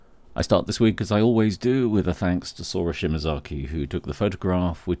I start this week, as I always do, with a thanks to Sora Shimazaki, who took the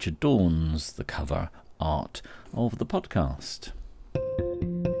photograph which adorns the cover art of the podcast.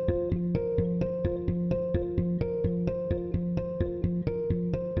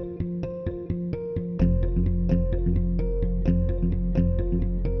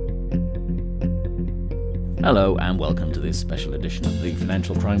 Hello and welcome to this special edition of the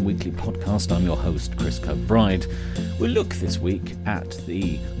Financial Crime Weekly podcast. I'm your host, Chris Kirkbride. We'll look this week at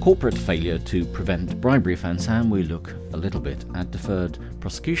the corporate failure to prevent bribery offence, and we look a little bit at deferred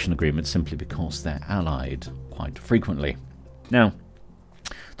prosecution agreements simply because they're allied quite frequently. Now,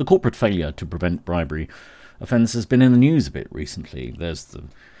 the corporate failure to prevent bribery offence has been in the news a bit recently. There's the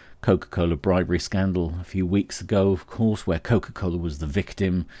Coca-Cola bribery scandal a few weeks ago, of course, where Coca-Cola was the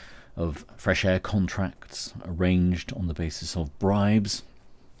victim of fresh air contracts arranged on the basis of bribes.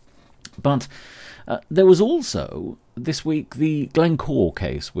 But there was also, this week, the Glencore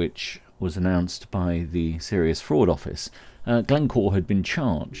case, which was announced by the Serious Fraud Office. Glencore had been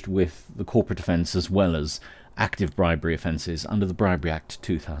charged with the corporate offence as well as active bribery offences under the Bribery Act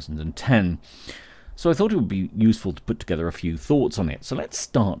 2010. So I thought it would be useful to put together a few thoughts on it. So let's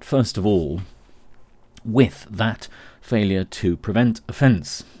start, first of all, with that failure to prevent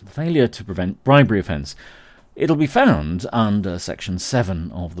offence, the failure to prevent bribery offence. It'll be found under Section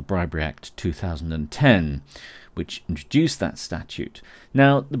 7 of the Bribery Act 2010, which introduced that statute.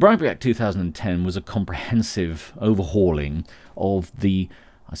 Now, the Bribery Act 2010 was a comprehensive overhauling of the,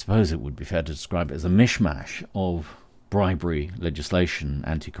 I suppose it would be fair to describe it as a mishmash of bribery legislation,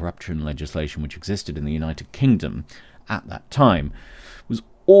 anti-corruption legislation, which existed in the United Kingdom at that time. It was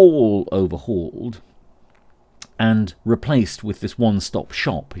all overhauled and replaced with this one-stop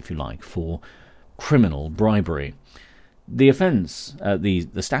shop, if you like, for criminal bribery. The offence, the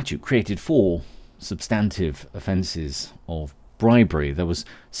statute created four substantive offences of bribery. There was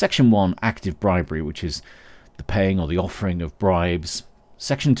Section 1, active bribery, which is the paying or the offering of bribes.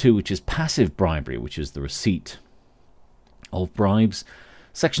 Section 2, which is passive bribery, which is the receipt of bribes.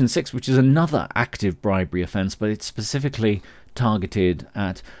 Section 6, which is another active bribery offence, but it's specifically targeted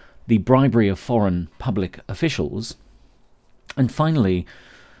at the bribery of foreign public officials. And finally,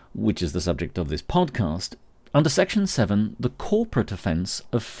 which is the subject of this podcast, under Section 7, the corporate offence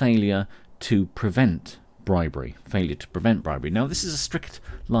of failure to prevent bribery. Failure to prevent bribery. Now, this is a strict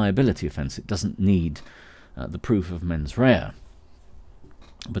liability offence. It doesn't need the proof of mens rea.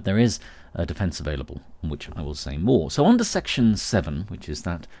 But there is a defence available, on which I will say more. So under Section 7, which is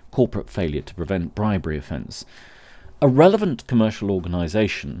that corporate failure to prevent bribery offence, a relevant commercial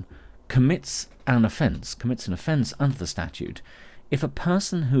organisation commits an offence under the statute if a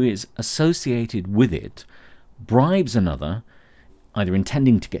person who is associated with it bribes another, either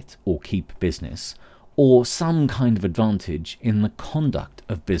intending to get or keep business, or some kind of advantage in the conduct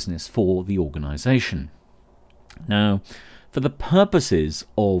of business for the organisation. Now, for the purposes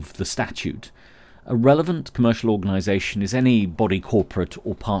of the statute, a relevant commercial organisation is any body, corporate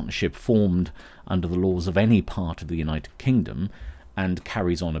or partnership formed under the laws of any part of the United Kingdom and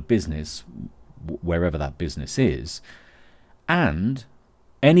carries on a business wherever that business is, and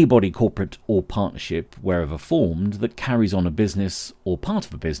any body, corporate or partnership wherever formed that carries on a business or part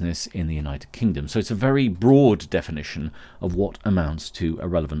of a business in the United Kingdom. So it's a very broad definition of what amounts to a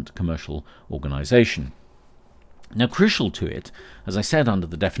relevant commercial organisation. Now, crucial to it, as I said under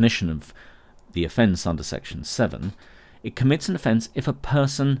the definition of the offence under Section 7, it commits an offence if a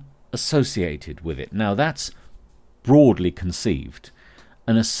person associated with it. Now, that's broadly conceived.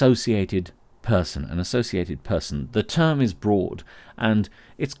 An associated person. The term is broad, and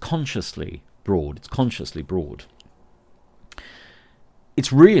it's consciously broad.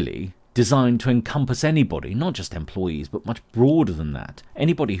 It's really designed to encompass anybody, not just employees, but much broader than that.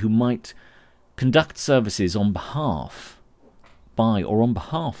 Anybody who might conduct services on behalf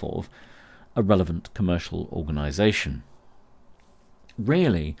of a relevant commercial organisation.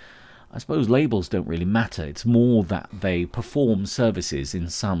 Really, I suppose labels don't really matter. It's more that they perform services in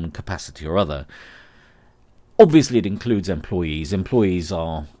some capacity or other. Obviously, it includes employees. Employees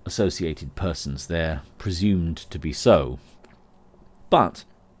are associated persons. They're presumed to be so. But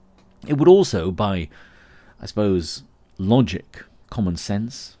it would also, by, I suppose, logic, common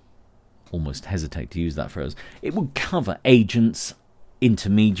sense, almost hesitate to use that phrase, it would cover agents,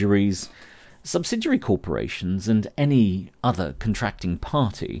 intermediaries, subsidiary corporations, and any other contracting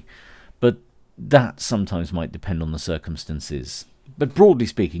party, but that sometimes might depend on the circumstances. But broadly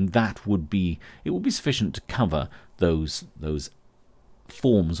speaking, it would be sufficient to cover those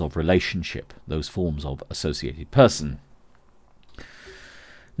forms of relationship, those forms of associated person.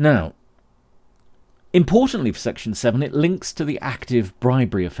 Now, Importantly for Section 7, it links to the active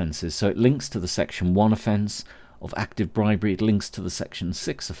bribery offences. So it links to the Section 1 offence of active bribery. It links to the Section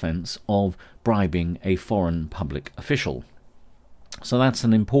 6 offence of bribing a foreign public official. So that's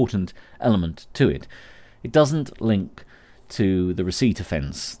an important element to it. It doesn't link to the receipt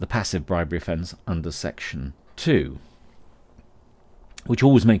offence, the passive bribery offence under Section 2, which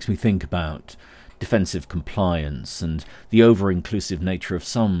always makes me think about defensive compliance and the over-inclusive nature of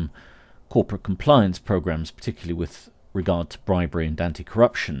some corporate compliance programs, particularly with regard to bribery and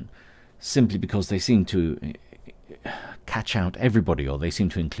anti-corruption, simply because they seem to catch out everybody, or they seem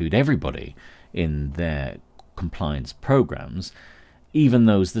to include everybody in their compliance programs. Even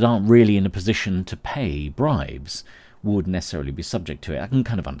those that aren't really in a position to pay bribes would necessarily be subject to it. I can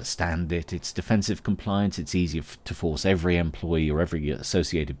kind of understand it. It's defensive compliance. It's easier to force every employee or every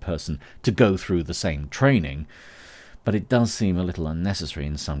associated person to go through the same training, but it does seem a little unnecessary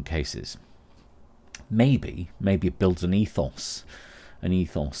in some cases. Maybe it builds an ethos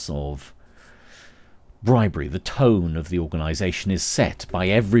of bribery. The tone of the organisation is set by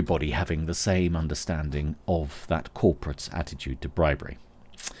everybody having the same understanding of that corporate's attitude to bribery.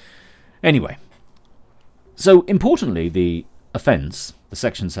 Anyway, so importantly, the offence, the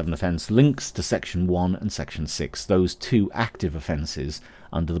Section 7 offence, links to Section 1 and Section 6, those two active offences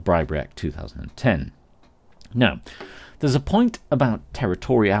under the Bribery Act 2010. Now, there's a point about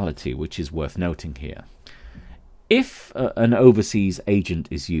territoriality which is worth noting here. If an overseas agent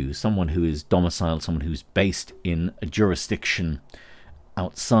is used, someone who is domiciled, someone who's based in a jurisdiction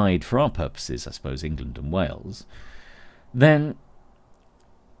outside, for our purposes, I suppose, England and Wales, then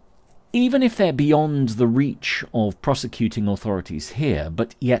even if they're beyond the reach of prosecuting authorities here,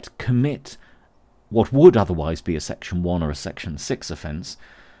 but yet commit what would otherwise be a Section 1 or a Section 6 offence,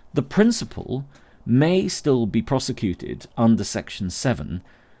 the principal may still be prosecuted under Section 7,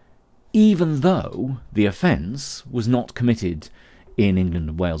 even though the offence was not committed in England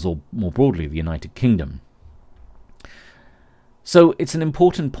and Wales, or more broadly the United Kingdom. So it's an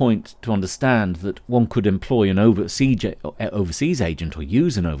important point to understand that one could employ an overseas agent or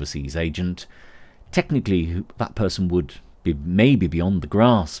use an overseas agent. Technically, that person would be maybe beyond the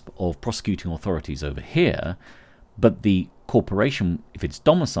grasp of prosecuting authorities over here, but the corporation, if it's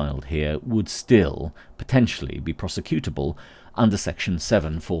domiciled here, would still potentially be prosecutable under Section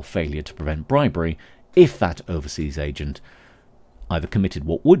 7 for failure to prevent bribery if that overseas agent either committed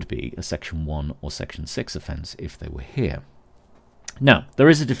what would be a Section 1 or Section 6 offence if they were here. Now, there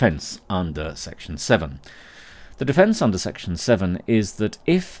is a defence under Section 7. The defence under Section 7 is that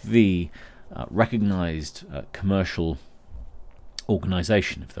if the recognised commercial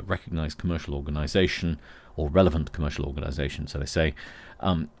organisation, if the recognised commercial organisation, or relevant commercial organisation, so they say,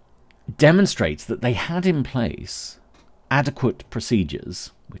 demonstrates that they had in place adequate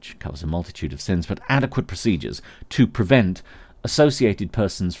procedures, which covers a multitude of sins, but adequate procedures to prevent associated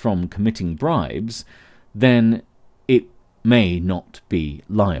persons from committing bribes, then it may not be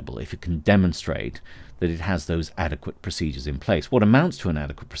liable if it can demonstrate that it has those adequate procedures in place. What amounts to an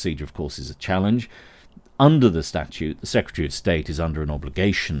adequate procedure, of course, is a challenge. Under the statute, the Secretary of State is under an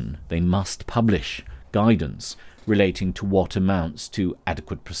obligation. They must publish guidance relating to what amounts to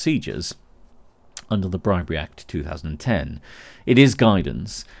adequate procedures under the Bribery Act 2010. It is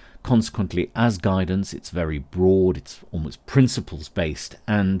guidance. Consequently, as guidance, it's very broad, it's almost principles-based,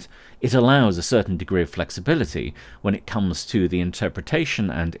 and it allows a certain degree of flexibility when it comes to the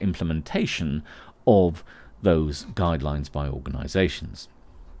interpretation and implementation of those guidelines by organisations.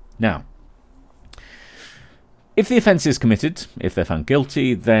 Now, if the offence is committed, if they're found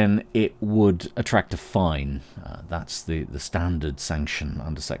guilty, then it would attract a fine. That's the standard sanction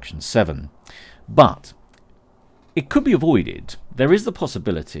under Section 7. But it could be avoided. There is the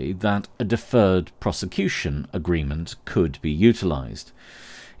possibility that a deferred prosecution agreement could be utilised.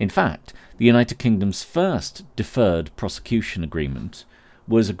 In fact, the United Kingdom's first deferred prosecution agreement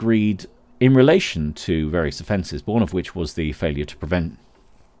was agreed in relation to various offences, one of which was the failure to prevent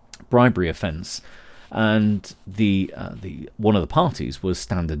bribery offence, and the one of the parties was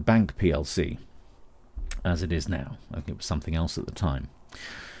Standard Bank plc, as it is now. I think it was something else at the time.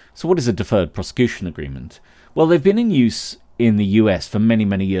 So what is a deferred prosecution agreement? Well, they've been in use in the US for many,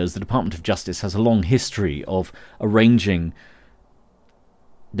 many years. The Department of Justice has a long history of arranging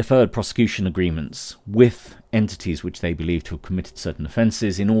deferred prosecution agreements with entities which they believe to have committed certain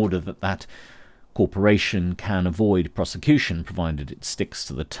offences in order that that corporation can avoid prosecution, provided it sticks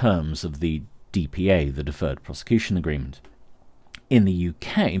to the terms of the DPA, the Deferred Prosecution Agreement. In the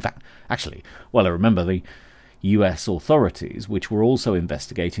UK, in fact, actually, well, I remember the US authorities, which were also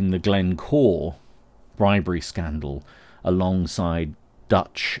investigating the Glencore bribery scandal alongside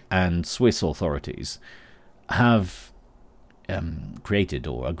Dutch and Swiss authorities have created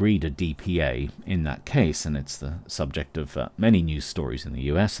or agreed a DPA in that case, and it's the subject of many news stories in the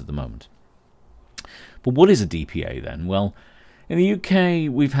US at the moment. But what is a DPA then? Well, in the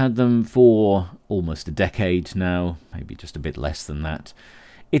UK, we've had them for almost a decade now, maybe just a bit less than that.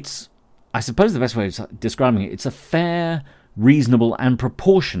 It's, I suppose the best way of describing it, it's a fair, reasonable and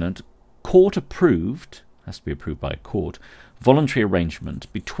proportionate, court-approved, has to be approved by a court, voluntary arrangement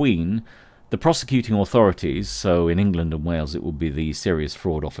between the prosecuting authorities, so in England and Wales it will be the Serious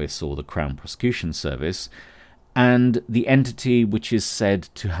Fraud Office or the Crown Prosecution Service, and the entity which is said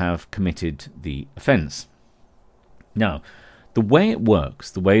to have committed the offence. Now, the way it works,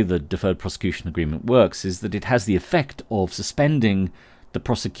 the way the Deferred Prosecution Agreement works, is that it has the effect of suspending the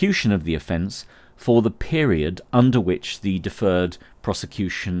prosecution of the offence for the period under which the Deferred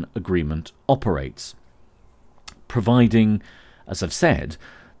Prosecution Agreement operates, providing, as I've said,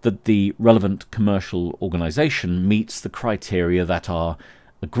 that the relevant commercial organisation meets the criteria that are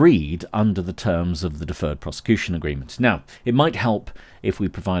agreed under the terms of the Deferred Prosecution Agreement. Now, it might help if we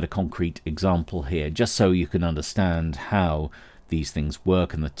provide a concrete example here, just so you can understand how these things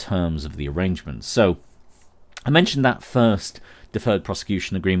work and the terms of the arrangement. So, I mentioned that first Deferred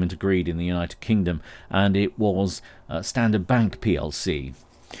Prosecution Agreement agreed in the United Kingdom, and it was Standard Bank plc.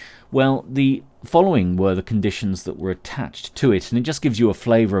 Well, the following were the conditions that were attached to it, and it just gives you a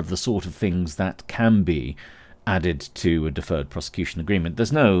flavour of the sort of things that can be added to a Deferred Prosecution Agreement.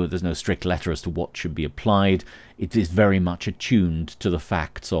 There's no strict letter as to what should be applied. It is very much attuned to the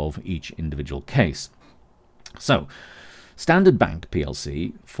facts of each individual case. So, Standard Bank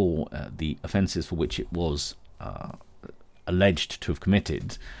plc, for the offences for which it was alleged to have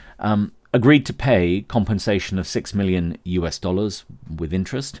committed, agreed to pay compensation of $6 million with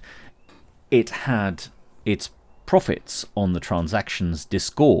interest. It had its profits on the transactions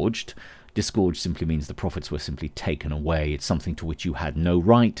disgorged. Disgorged simply means the profits were simply taken away. It's something to which you had no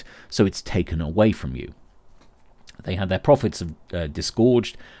right, so it's taken away from you. They had their profits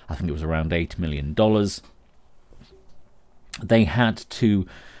disgorged. I think it was around $8 million. They had to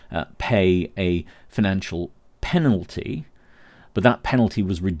pay a financial penalty, but that penalty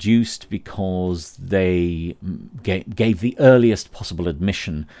was reduced because they gave the earliest possible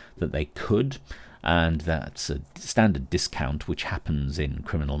admission that they could, and that's a standard discount which happens in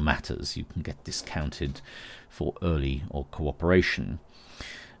criminal matters. You can get discounted for early or cooperation.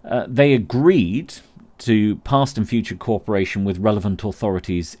 They agreed to past and future cooperation with relevant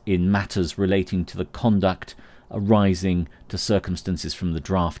authorities in matters relating to the conduct arising to circumstances from the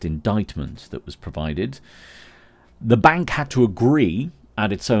draft indictment that was provided. The bank had to agree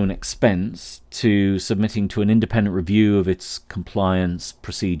at its own expense to submitting to an independent review of its compliance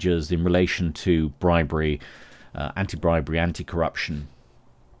procedures in relation to bribery, anti-bribery, anti-corruption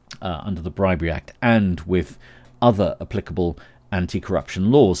under the Bribery Act, and with other applicable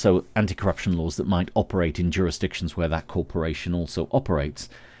anti-corruption laws, so anti-corruption laws that might operate in jurisdictions where that corporation also operates,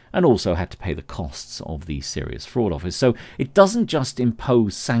 and also had to pay the costs of the Serious Fraud Office. So it doesn't just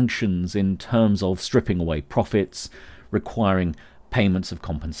impose sanctions in terms of stripping away profits, requiring payments of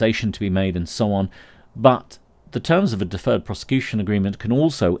compensation to be made and so on, but the terms of a Deferred Prosecution Agreement can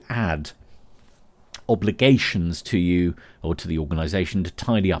also add obligations to you or to the organisation to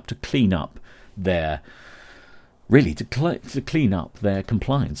tidy up, to clean up their, to clean up their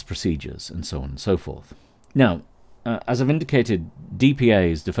compliance procedures and so on and so forth. Now, as I've indicated,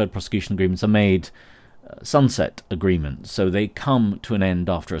 DPAs, Deferred Prosecution Agreements, are made sunset agreements, so they come to an end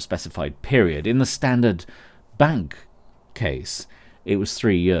after a specified period. In the Standard Bank case, it was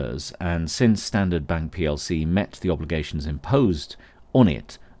 3 years, and since Standard Bank plc met the obligations imposed on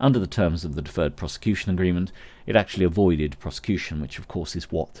it under the terms of the Deferred Prosecution Agreement, it actually avoided prosecution, which of course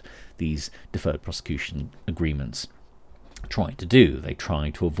is what these Deferred Prosecution Agreements try to do. They try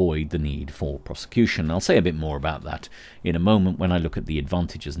to avoid the need for prosecution. I'll say a bit more about that in a moment when I look at the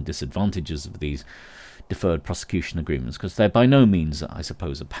advantages and disadvantages of these Deferred Prosecution Agreements, because they're by no means, I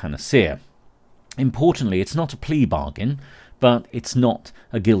suppose, a panacea. Importantly, it's not a plea bargain, but it's not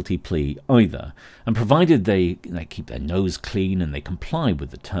a guilty plea either. And provided they keep their nose clean and they comply with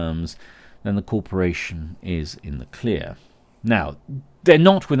the terms, then the corporation is in the clear. Now, they're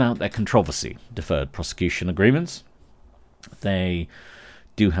not without their controversy, Deferred Prosecution Agreements. They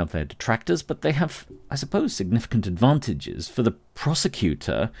do have their detractors, but they have, I suppose, significant advantages. For the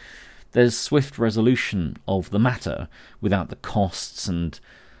prosecutor, there's swift resolution of the matter without the costs and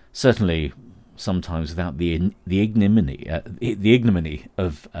certainly sometimes without the ignominy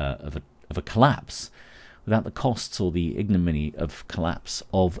of a collapse, without the costs or the ignominy of collapse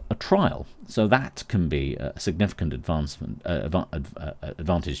of a trial. So that can be a significant advantage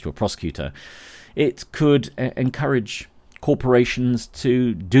to a prosecutor. It could encourage corporations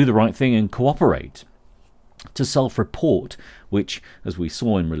to do the right thing and cooperate, to self-report, which, as we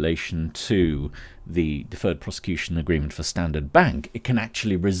saw in relation to the deferred prosecution agreement for Standard Bank, it can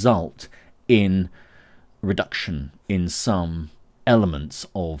actually result in reduction in some elements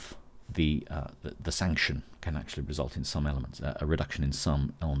of the sanction. Can actually result in some elements, a reduction in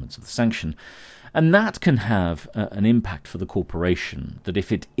some elements of the sanction. And that can have an impact for the corporation, that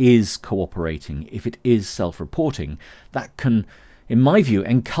if it is cooperating, if it is self-reporting, that can, in my view,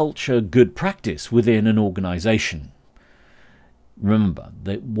 enculture good practice within an organisation. Remember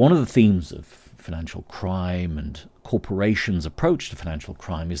that one of the themes of financial crime and corporations' approach to financial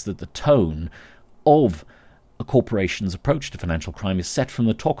crime is that the tone of a corporation's approach to financial crime is set from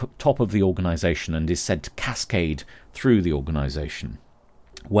the top of the organisation and is said to cascade through the organisation.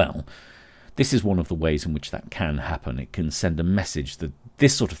 Well, this is one of the ways in which that can happen. It can send a message that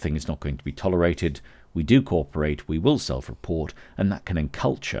this sort of thing is not going to be tolerated. We do cooperate, we will self-report, and that can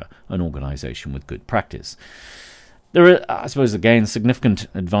enculture an organisation with good practice. There are, I suppose, again, significant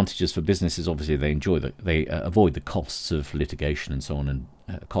advantages for businesses. Obviously, they avoid the costs of litigation and so on,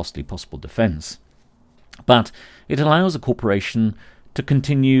 and costly possible defence. But it allows a corporation to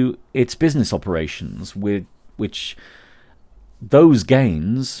continue its business operations, with which those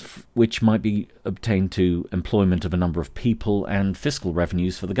gains, which might be obtained to employment of a number of people and fiscal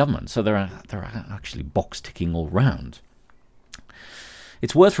revenues for the government. So there are actually box ticking all round.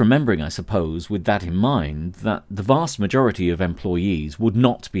 It's worth remembering, I suppose, with that in mind, that the vast majority of employees would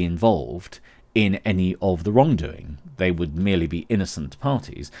not be involved in any of the wrongdoing. They would merely be innocent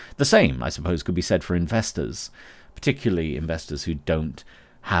parties. The same, I suppose, could be said for investors, particularly investors who don't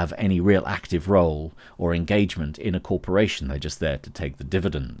have any real active role or engagement in a corporation. They're just there to take the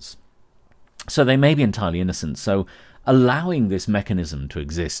dividends. So they may be entirely innocent. So allowing this mechanism to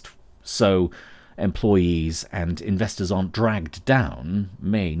exist so employees and investors aren't dragged down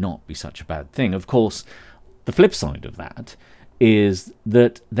may not be such a bad thing. Of course, the flip side of that is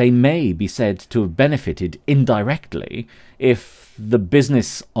that they may be said to have benefited indirectly if the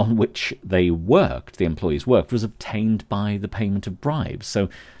business on which they worked, the employees worked, was obtained by the payment of bribes. So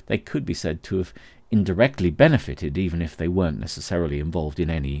they could be said to have indirectly benefited even if they weren't necessarily involved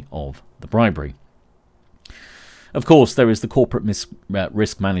in any of the bribery. Of course, there is the corporate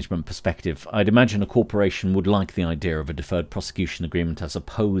risk management perspective. I'd imagine a corporation would like the idea of a deferred prosecution agreement as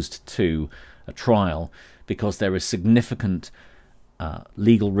opposed to a trial, because there is significant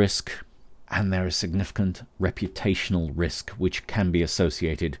legal risk and there is significant reputational risk which can be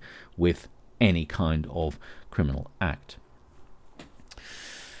associated with any kind of criminal act.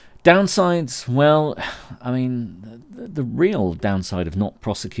 Downsides, well, I mean, the real downside of not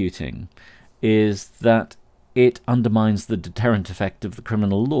prosecuting is that it undermines the deterrent effect of the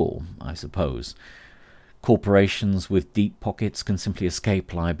criminal law, I suppose. Corporations with deep pockets can simply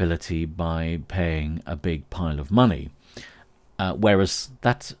escape liability by paying a big pile of money, whereas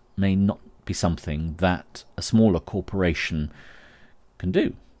that may not be something that a smaller corporation can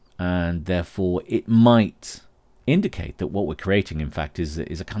do, and therefore it might indicate that what we're creating, in fact, is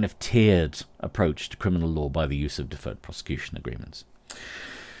a kind of tiered approach to criminal law by the use of deferred prosecution agreements.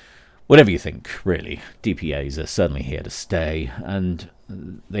 Whatever you think, really, DPAs are certainly here to stay, and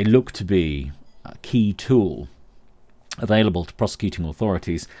they look to be a key tool available to prosecuting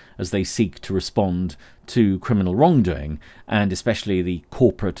authorities as they seek to respond to criminal wrongdoing, and especially the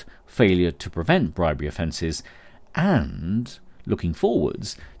corporate failure to prevent bribery offences, and looking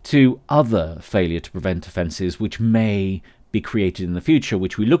forwards to other failure to prevent offences which may be created in the future,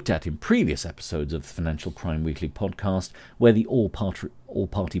 which we looked at in previous episodes of the Financial Crime Weekly podcast, where the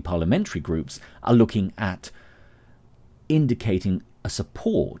all-party parliamentary groups are looking at indicating a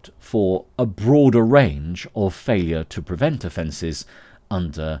support for a broader range of failure to prevent offences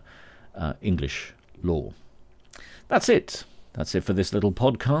under English law. That's it. That's it for this little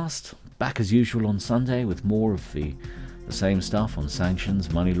podcast. Back as usual on Sunday with more of the same stuff on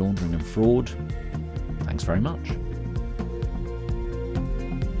sanctions, money laundering and fraud. Thanks very much.